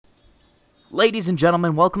Ladies and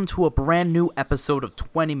gentlemen, welcome to a brand new episode of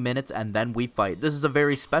 20 Minutes and Then We Fight. This is a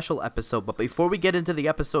very special episode, but before we get into the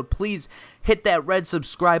episode, please hit that red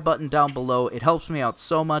subscribe button down below. It helps me out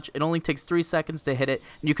so much. It only takes 3 seconds to hit it,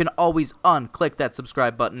 and you can always unclick that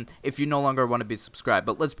subscribe button if you no longer want to be subscribed.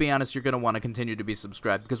 But let's be honest, you're going to want to continue to be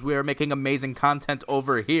subscribed because we are making amazing content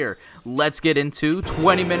over here. Let's get into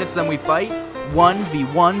 20 Minutes Then We Fight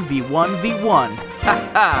 1v1v1v1.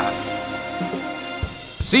 Ha ha!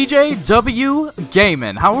 CJW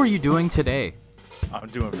Gaming, how are you doing today? I'm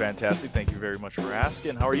doing fantastic. Thank you very much for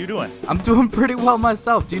asking. How are you doing? I'm doing pretty well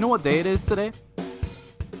myself. Do you know what day it is today?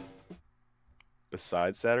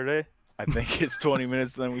 Besides Saturday, I think it's 20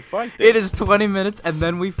 minutes then we fight day. It is 20 minutes and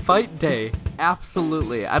then we fight day.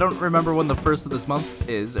 Absolutely. I don't remember when the first of this month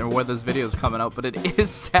is or where this video is coming out, but it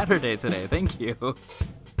is Saturday today. Thank you.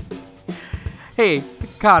 Hey,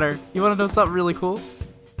 Connor, you want to know something really cool?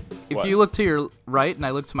 If What? you look to your right and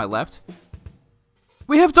I look to my left,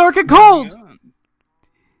 we have Dark and Cold!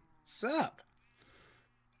 What's up?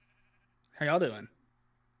 How y'all doing?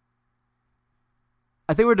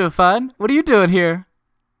 I think we're doing fine. What are you doing here?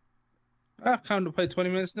 I've come to play 20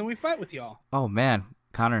 minutes and then we fight with y'all. Oh man,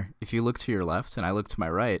 Connor, if you look to your left and I look to my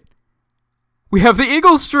right, we have the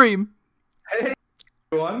Eagle stream! Hey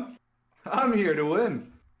everyone, I'm here to win.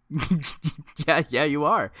 Yeah, you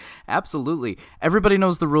are. Absolutely. Everybody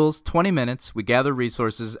knows the rules. 20 minutes, we gather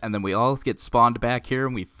resources, and then we all get spawned back here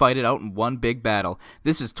and we fight it out in one big battle.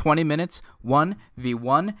 This is 20 minutes,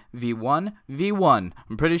 1v1v1v1.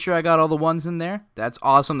 I'm pretty sure I got all the ones in there. That's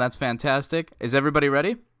awesome. That's fantastic. Is everybody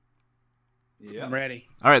ready? Yeah. I'm ready.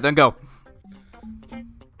 All right, then go.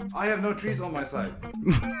 I have no trees on my side.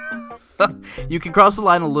 You can cross the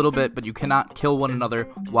line a little bit, but you cannot kill one another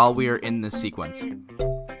while we are in this sequence.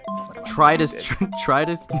 Try to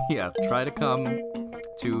come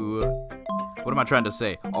to, what am I trying to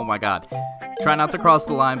say? Oh my god. Try not to cross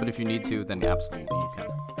the line, but if you need to, then absolutely you can.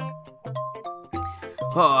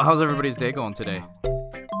 Oh, how's everybody's day going today?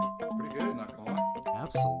 Pretty good, not gonna lie.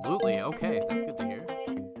 Absolutely. Okay, that's good to hear.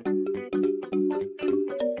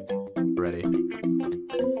 Ready.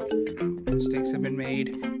 Mistakes have been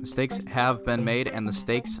made. Mistakes have been made, and the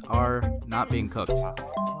steaks are not being cooked. Hey,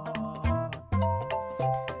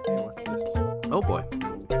 what's this? Oh boy.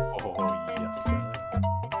 Oh, yes, sir.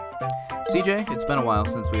 CJ, it's been a while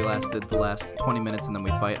since we last did the last 20 minutes and then we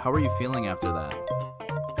fight. How are you feeling after that?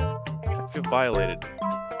 I feel violated.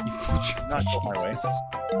 Not go my way.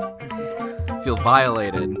 You feel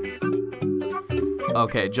violated.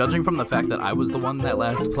 Okay, judging from the fact that I was the one that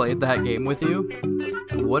last played that game with you,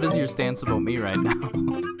 what is your stance about me right now?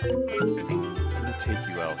 I'm gonna take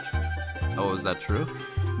you out. Oh, is that true?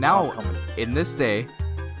 Now, I'm coming. in this day,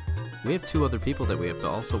 we have 2 other people that we have to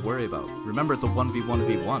also worry about. Remember, it's a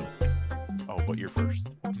 1v1v1. Oh, but you're first.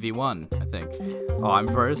 V1, I think. Oh, I'm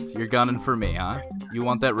first? You're gunning for me, huh? You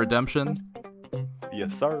want that redemption?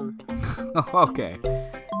 Yes, sir. Okay.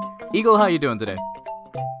 Eagle, how you doing today?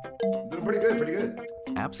 Doing pretty good, pretty good.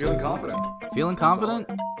 Absolutely. Feeling confident. Feeling confident?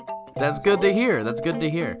 That's good to hear. That's good to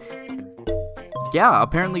hear. Yeah,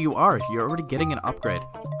 apparently you are. You're already getting an upgrade.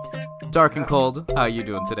 Dark and Cold, how you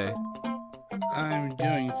doing today? I'm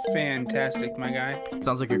doing fantastic, my guy. It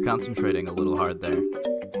sounds like you're concentrating a little hard there.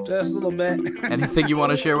 Just a little bit. Anything you want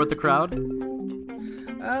to share with the crowd?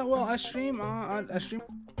 Well, I stream on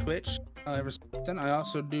Twitch every then. I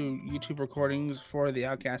also do YouTube recordings for the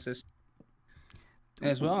Outcast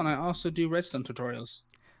as well, and I also do redstone tutorials.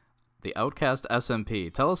 The Outcast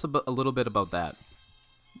SMP. Tell us a little bit about that.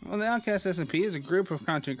 Well, the Outcast SMP is a group of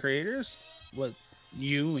content creators with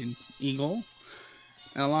you and Eagle,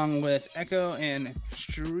 along with Echo and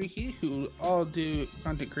Streaky, who all do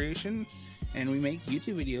content creation, and we make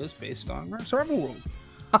YouTube videos based on our survival world.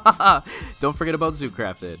 Don't forget about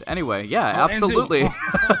Zoocrafted. Anyway, yeah, Oh, and absolutely. Zoo.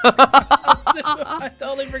 I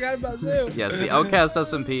totally forgot about Zoo. Yes, the Outcast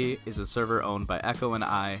SMP is a server owned by Echo and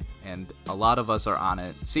I, and a lot of us are on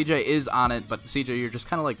it. CJ is on it, but CJ, you're just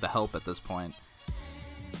kind of like the help at this point.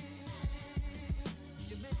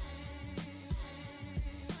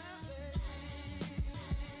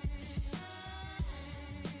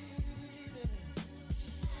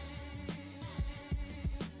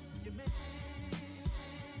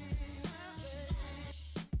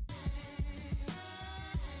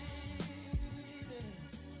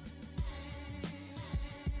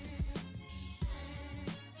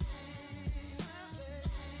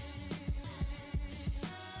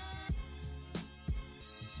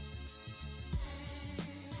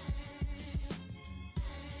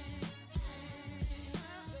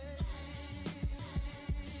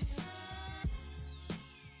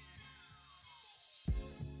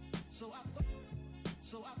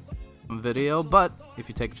 video, but if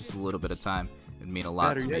you take just a little bit of time, it'd mean a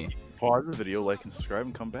lot Better to yet, me. you can pause the video, like and subscribe,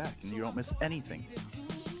 and come back, and you don't miss anything.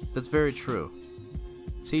 That's very true.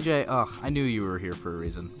 CJ, I knew you were here for a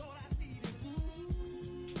reason.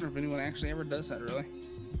 I wonder if anyone actually ever does that, really.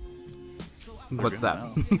 What's that?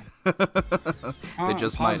 Oh, They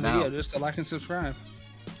just pause might the now. video just to like and subscribe.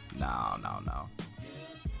 No.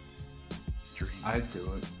 I'd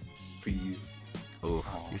do it for you. Ooh,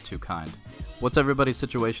 you're too kind. What's everybody's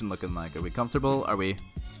situation looking like? Are we comfortable? Are we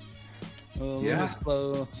A little Yeah.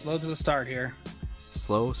 slow to the start here.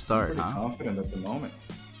 slow start, Pretty huh? confident at the moment.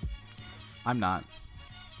 I'm not.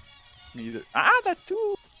 Me either. Ah, that's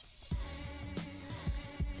two.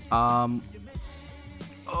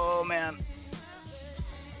 Oh man.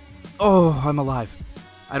 Oh, I'm alive.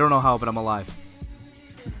 I don't know how, but I'm alive.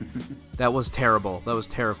 That was terrible. That was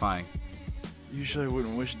terrifying. Usually I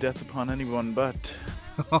wouldn't wish death upon anyone, but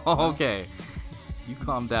Okay. You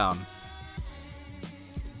calm down.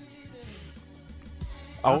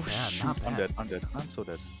 oh bad, shoot, not I'm bad. dead. I'm dead. I'm so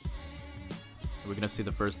dead. Are we gonna see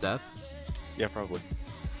the first death? Yeah, probably.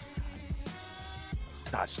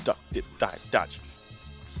 Dodge, duck, dip, dive, dodge.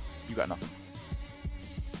 You got nothing.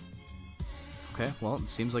 Okay, well, it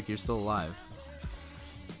seems like you're still alive.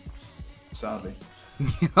 Sadly.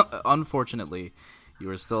 Unfortunately, you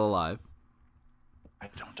are still alive. I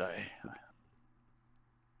don't die.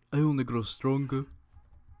 I only grow stronger.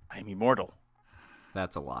 I am immortal.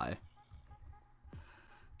 That's a lie.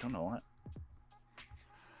 Don't know what.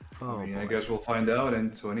 Oh, I mean, I boy. guess we'll find out in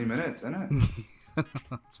 20 minutes, isn't it?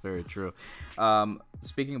 That's very true.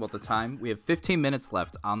 Speaking about the time, we have 15 minutes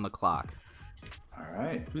left on the clock. All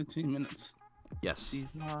right. 15 minutes. Yes.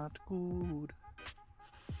 She's not good.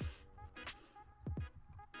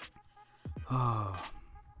 Oh,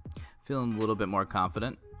 feeling a little bit more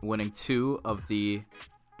confident. Winning 2 of the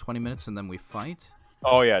 20 minutes and then we fight.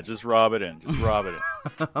 Oh yeah, just rob it in. Just rob it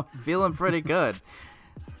in. Feeling pretty good.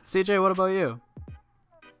 CJ, what about you?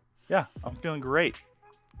 Yeah, I'm feeling great.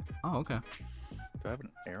 Oh, okay. Do I have an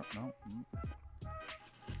arrow? No.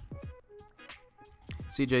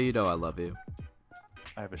 CJ, you know I love you.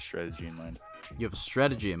 I have a strategy in mind. You have a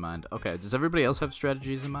strategy in mind. Okay, does everybody else have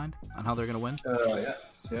strategies in mind on how they're going to win?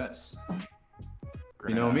 Yes.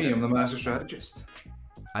 You know me, I'm the master strategist.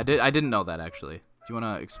 I didn't know that, actually. Do you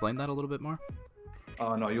want to explain that a little bit more?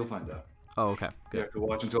 Oh, no, you'll find out. Oh, okay. You Good. have to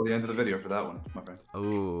watch until the end of the video for that one, my friend.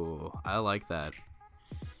 Ooh, I like that.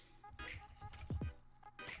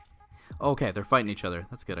 Okay, they're fighting each other.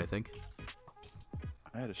 That's good, I think.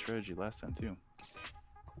 I had a strategy last time too.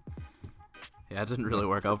 Yeah, it didn't really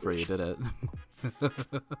work out for you, did it?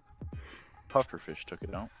 Pufferfish took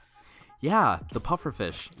it out. Yeah, the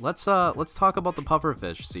pufferfish. Let's talk about the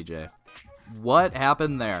pufferfish, CJ. What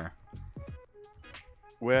happened there?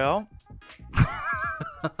 Well,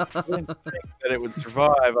 I didn't think that it would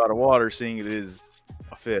survive out of water, seeing it is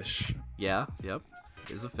a fish. Yeah, yep.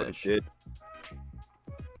 It is a But it fish. did,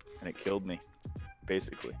 and it killed me,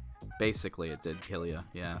 basically. Basically, it did kill you.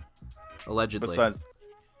 Yeah. Allegedly. Besides,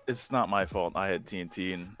 it's not my fault. I had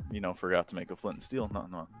TNT and forgot to make a flint and steel.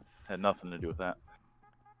 No, had nothing to do with that.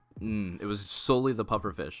 It was solely the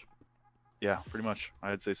pufferfish. Yeah, pretty much.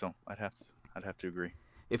 I'd say so. I'd have to agree.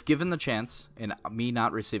 If given the chance, and me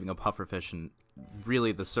not receiving a pufferfish, and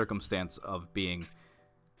really the circumstance of being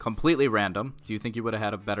completely random, do you think you would have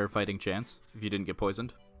had a better fighting chance if you didn't get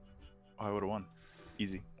poisoned? Oh, I would have won.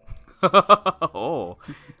 Easy. Oh,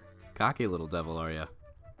 cocky little devil, are you?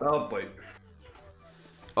 Oh, boy.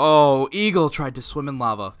 Oh, Eagle tried to swim in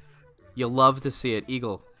lava. You love to see it.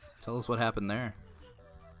 Eagle, tell us what happened there.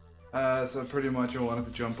 So pretty much I wanted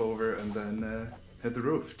to jump over and then hit the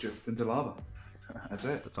roof, jumped into lava. That's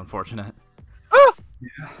it. That's unfortunate.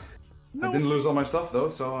 Yeah. No. I didn't lose all my stuff though,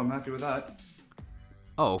 so I'm happy with that.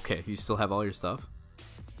 Oh, okay. You still have all your stuff?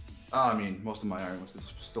 I mean, most of my iron was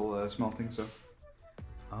still smelting, so.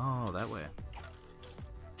 Oh, that way.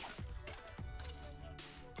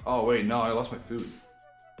 Oh wait, no, I lost my food.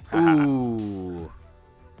 Ooh.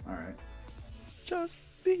 All right. Just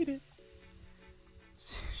beat it.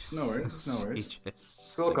 No worries, no worries. CJ,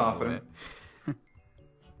 Still sick confident. away.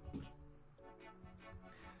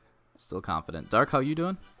 Still confident. Dark, how you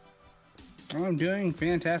doing? I'm doing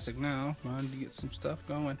fantastic now. Wanted to get some stuff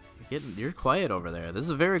going. You're quiet over there. This is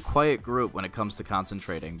a very quiet group when it comes to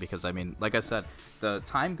concentrating because, I mean, like I said, the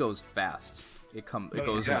time goes fast. It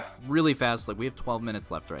goes yeah. really fast. Like, we have 12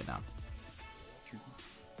 minutes left right now.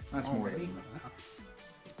 That's more Already? than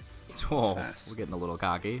Oh, Fast. we're getting a little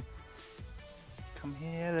cocky. Come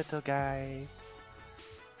here, little guy.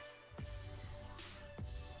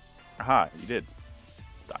 Aha, you did.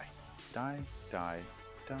 Die. Die, die,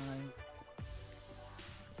 die.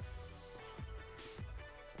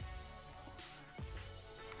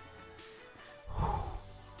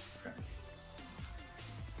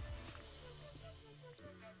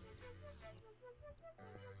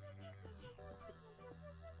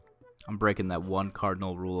 I'm breaking that one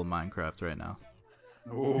cardinal rule of Minecraft right now.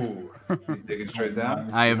 Ooh, you digging straight down?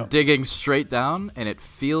 I am digging straight down, and it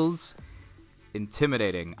feels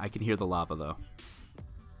intimidating. I can hear the lava, though.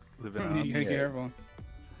 Living on You gotta the be edge. careful.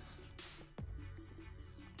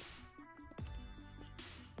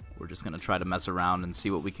 We're just going to try to mess around and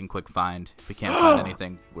see what we can quick find. If we can't find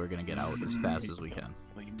anything, we're going to get out as fast as we can.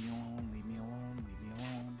 Leave me alone, leave me alone, leave me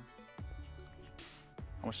alone.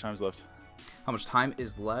 How much time's left? How much time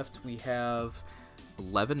is left? We have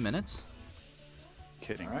 11 minutes.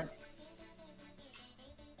 Kidding. All right.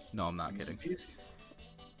 No, I'm not kidding. Easy.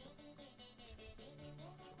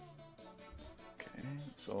 Okay,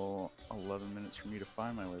 so 11 minutes for me to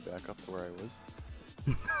find my way back up to where I was.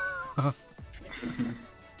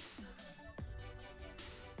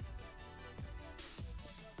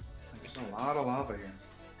 There's a lot of lava here.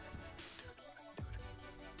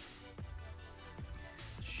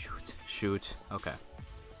 Shoot. Shoot. Okay.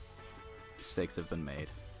 Mistakes have been made.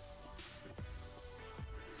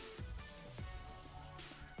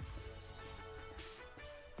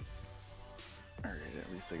 Alright,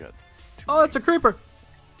 at least I got two. Oh, it's a creeper!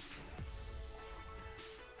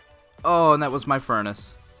 Oh, and that was my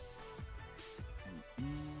furnace. How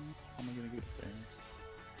am I gonna get there?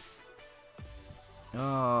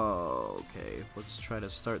 Oh, okay. Let's try to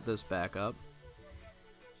start this back up.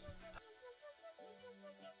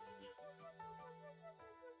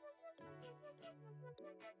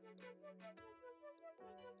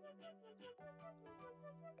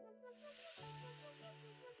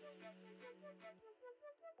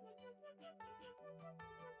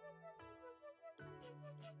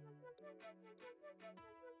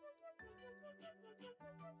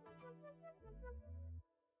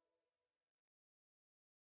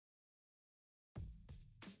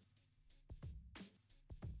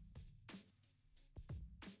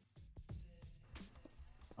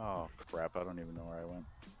 Oh crap, I don't even know where I went.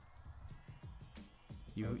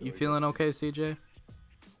 You feeling okay, CJ?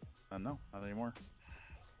 No, not anymore.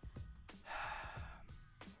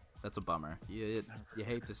 That's a bummer. You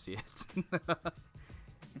hate to see it. Is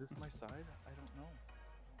this my side? I don't know.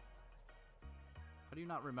 How do you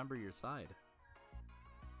not remember your side?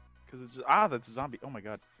 Because it's just, that's a zombie. Oh my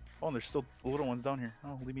god. Oh, and there's still little ones down here.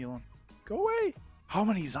 Oh, leave me alone. Go away. How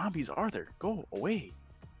many zombies are there? Go away.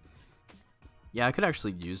 Yeah, I could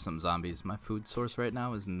actually use some zombies. My food source right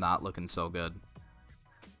now is not looking so good.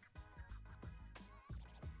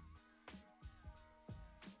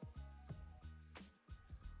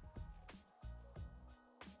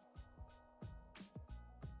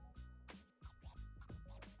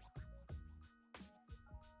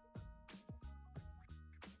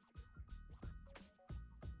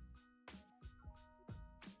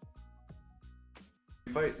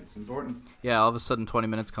 Fight, it's important. Yeah, all of a sudden 20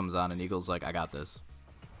 minutes comes on and Eagle's like, I got this.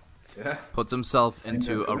 Yeah. Puts himself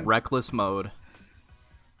into that's a right. reckless mode.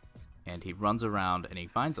 And he runs around and he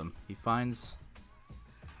finds them. He finds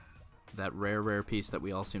that rare piece that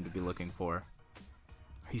we all seem to be looking for.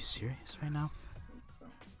 Are you serious right now?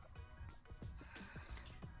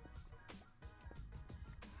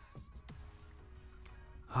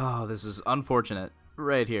 Oh, this is unfortunate.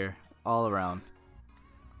 Right here. All around.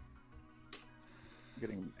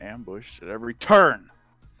 Getting ambushed at every turn.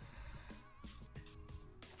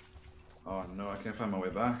 Oh no, I can't find my way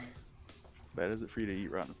back. Bad is it for you to eat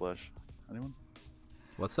rotten flesh? Anyone?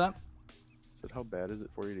 What's that? Said how bad is it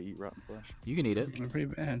for you to eat rotten flesh? You can eat it. They're pretty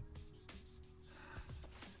bad.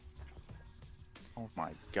 Oh my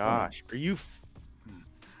gosh. Are you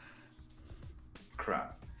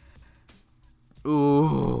Crap.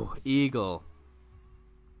 Ooh, Eagle.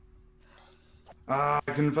 Ah,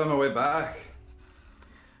 I couldn't find my way back.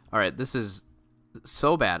 Alright, this is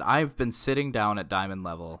so bad. I've been sitting down at diamond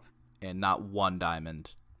level, and not one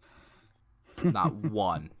diamond, not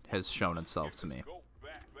one, has shown itself to me.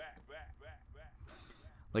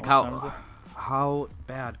 Like, how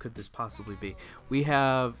bad could this possibly be? We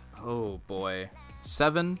have, oh boy,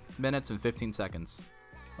 7 minutes and 15 seconds.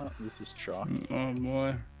 Oh, this is chalk. Oh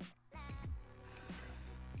boy.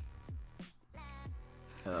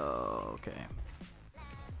 Oh, okay.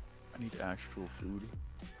 I need actual food.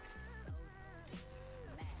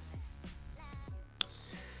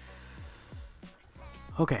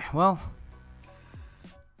 Okay, well,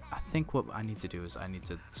 I think what I need to do is I need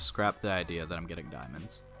to scrap the idea that I'm getting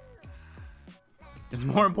diamonds. There's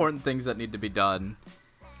more important things that need to be done.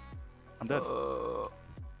 I'm dead.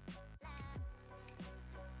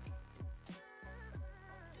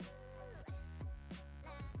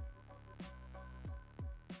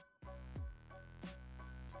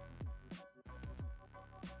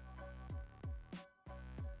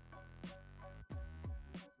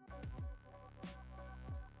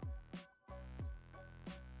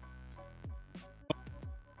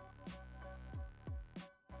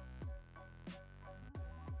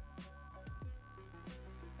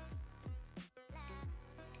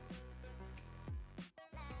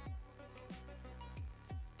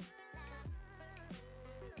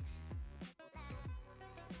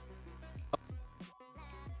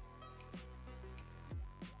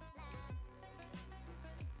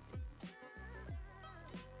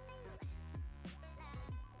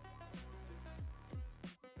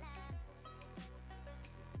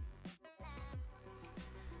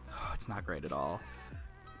 not great at all.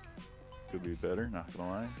 Could be better, not gonna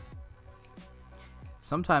lie.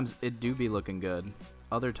 Sometimes it do be looking good.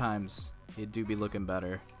 Other times it do be looking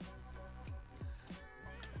better.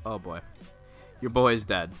 Oh boy. Your boy is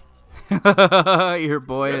dead. Your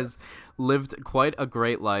boy has lived quite a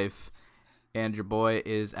great life, and your boy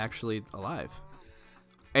is actually alive.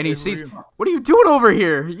 And he sees... What are you doing over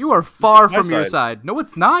here? You are far from your side. No,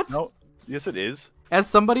 it's not. No. Yes, it is. As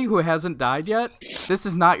somebody who hasn't died yet, this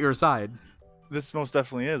is not your side. This most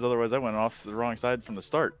definitely is. Otherwise, I went off the wrong side from the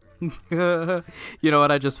start. You know what?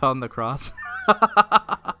 I just found the cross.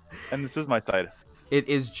 And this is my side. It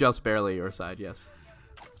is just barely your side, yes.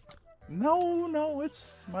 No,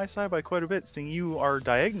 it's my side by quite a bit, seeing you are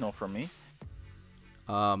diagonal from me.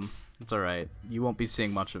 It's alright. You won't be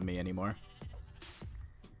seeing much of me anymore.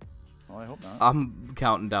 Well, I hope not. I'm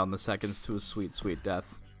counting down the seconds to a sweet, sweet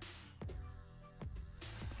death.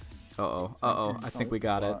 Uh-oh, uh-oh, I think we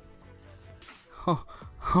got it.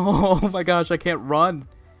 Oh my gosh, I can't run.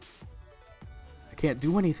 I can't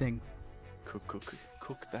do anything. Cook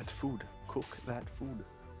that food. Cook that food.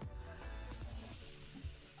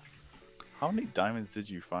 How many diamonds did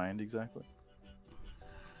you find exactly?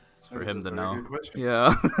 It's for him to know.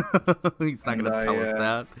 Yeah. He's not going to tell us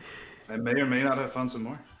that. I may or may not have found some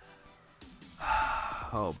more.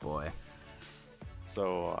 Oh boy.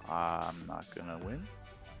 So, I'm not gonna win?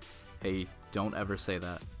 Hey, don't ever say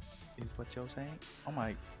that. Is what you're saying? Oh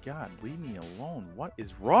my god, leave me alone. What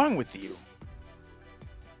is wrong with you?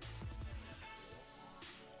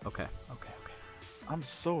 Okay. I'm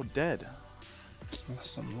so dead.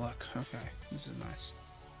 Some luck. Okay, this is nice.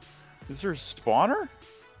 Is there a spawner?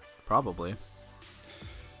 Probably.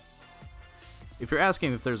 If you're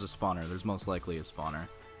asking if there's a spawner, there's most likely a spawner.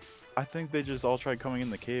 I think they just all tried coming in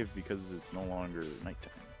the cave because it's no longer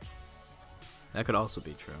nighttime. That could also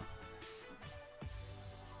be true.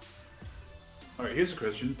 Alright, here's a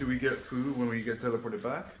question. Do we get food when we get teleported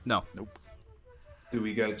back? No. Nope. Do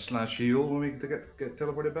we get /heal when we get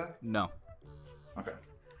teleported back? No. Okay.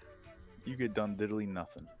 You get done diddly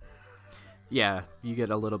nothing. Yeah, you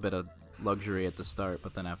get a little bit of luxury at the start,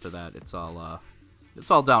 but then after that, it's all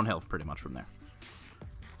downhill pretty much from there.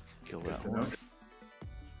 Kill that one.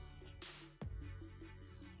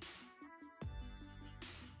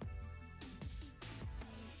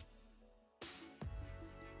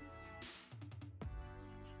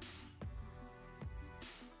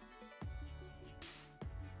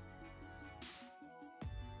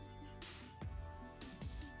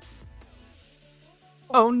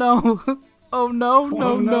 Oh no! Oh no!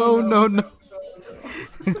 No! No!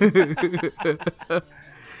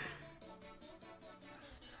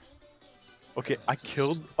 Okay, I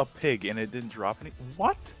killed a pig and it didn't drop any.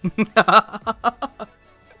 What?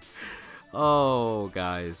 Oh,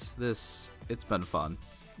 guys, it's been fun.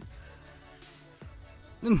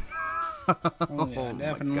 Oh, yeah, Oh,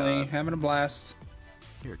 definitely having a blast.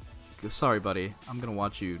 Here, sorry, buddy. I'm gonna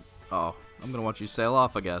watch you. Oh, I'm gonna watch you sail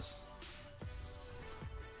off, I guess.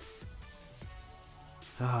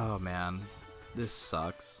 Oh man, this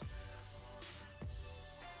sucks.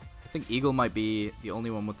 I think Eagle might be the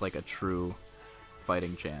only one with like a true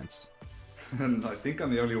fighting chance. And I think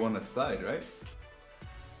I'm the only one that's died, right?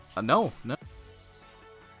 No.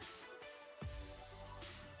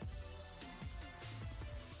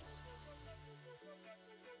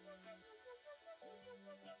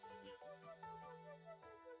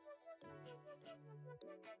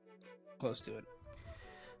 Close to it.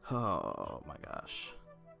 Oh my gosh.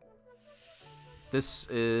 This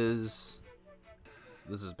is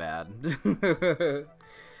bad.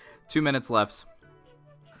 2 minutes left.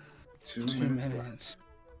 2 2 minutes. minutes.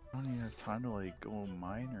 I don't even have time to like go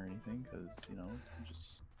mine or anything because I'm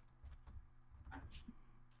just.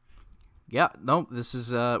 Yeah, no, this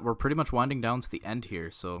is we're pretty much winding down to the end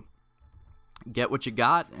here, so get what you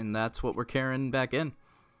got, and that's what we're carrying back in.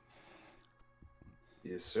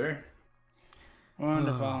 Yes, sir.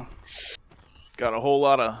 Wonderful. Got a whole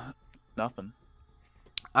lot of nothing.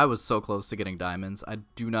 I was so close to getting diamonds. I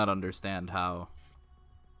do not understand how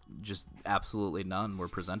just absolutely none were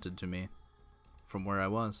presented to me from where I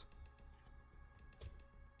was.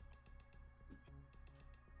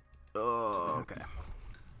 Oh, okay.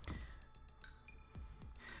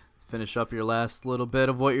 Finish up your last little bit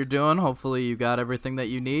of what you're doing. Hopefully you got everything that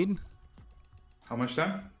you need. How much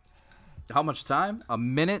time? How much time?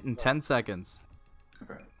 1 minute and 10 seconds.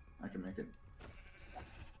 Okay, I can make it.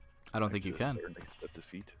 I don't think you can. Next step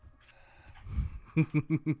defeat.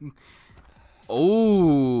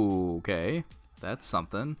 Oh, okay. That's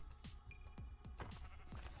something.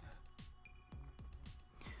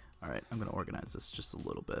 Alright, I'm going to organize this just a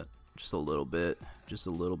little bit. Just a little bit. Just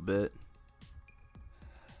a little bit.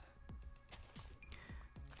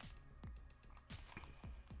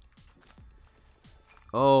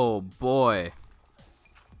 Oh boy.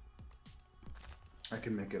 I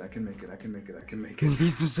can make it. I can make it. I can make it. I can make it.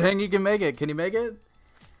 He's just saying he can make it. Can he make it?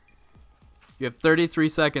 You have 33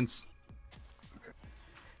 seconds. Okay.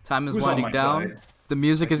 Time is Who's on winding my down. side? The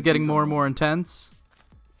music I is can getting see more and someone. more intense.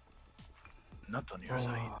 Not on your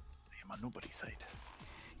side. I am on nobody's side.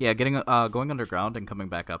 Yeah, going underground and coming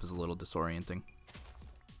back up is a little disorienting.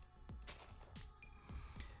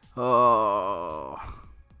 Oh.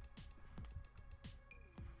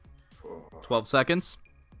 12 seconds.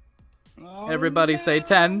 Oh, Everybody say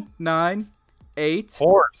 10, 9, 8,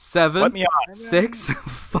 4. 7, Let me on. 6,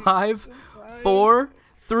 5, 4,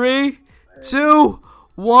 3, 2,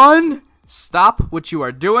 1. Stop what you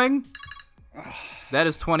are doing. That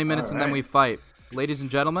is 20 minutes and then we fight. Ladies and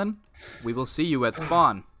gentlemen, we will see you at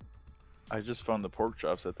spawn. I just found the pork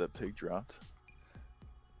chops that pig dropped.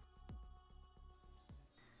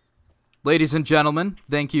 Ladies and gentlemen,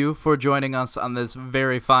 thank you for joining us on this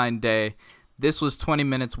very fine day. This was 20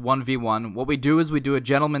 minutes 1v1. What we do is we do a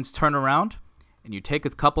gentleman's turnaround, and you take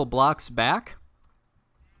a couple blocks back.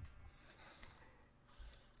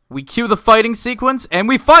 We cue the fighting sequence, and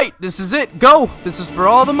we fight! This is it! Go! This is for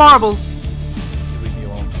all the marbles! Leave me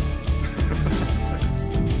alone.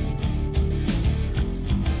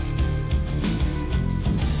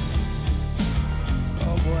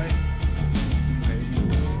 Oh boy.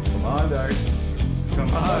 Come on, Dart. Come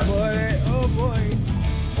Oh on. boy. Oh boy.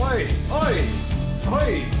 Oi! Oi!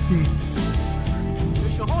 Oi!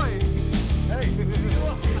 Fish ahoy!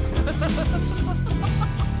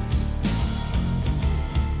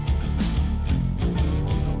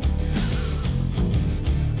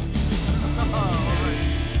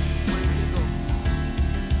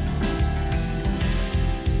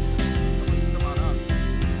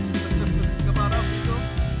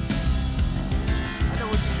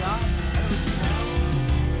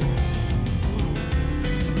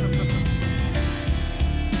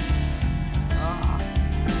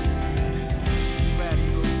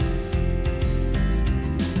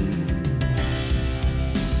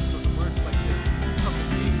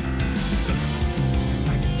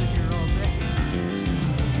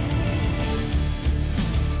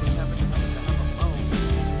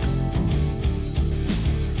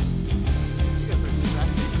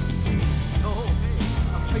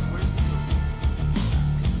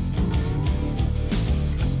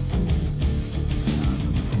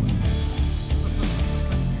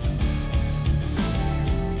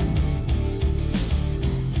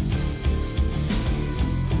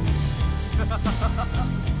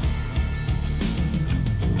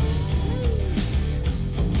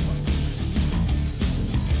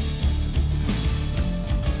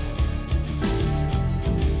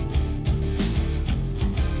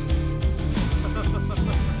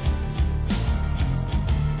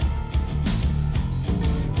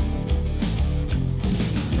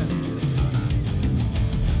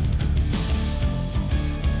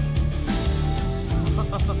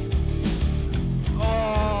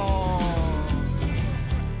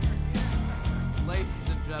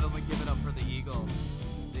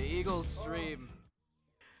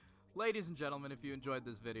 Ladies and gentlemen, if you enjoyed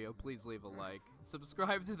this video, please leave a like.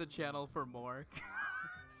 Subscribe to the channel for more.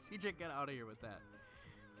 CJ, get out of here with that.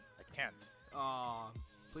 I can't. Aw.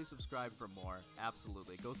 Please subscribe for more.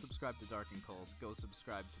 Absolutely. Go subscribe to Dark and Cold. Go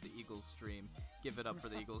subscribe to the Eagles stream. Give it up for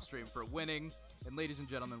the Eagles stream for winning. And ladies and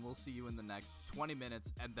gentlemen, we'll see you in the next 20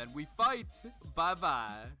 minutes, and then we fight.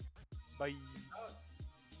 Bye-bye. Bye.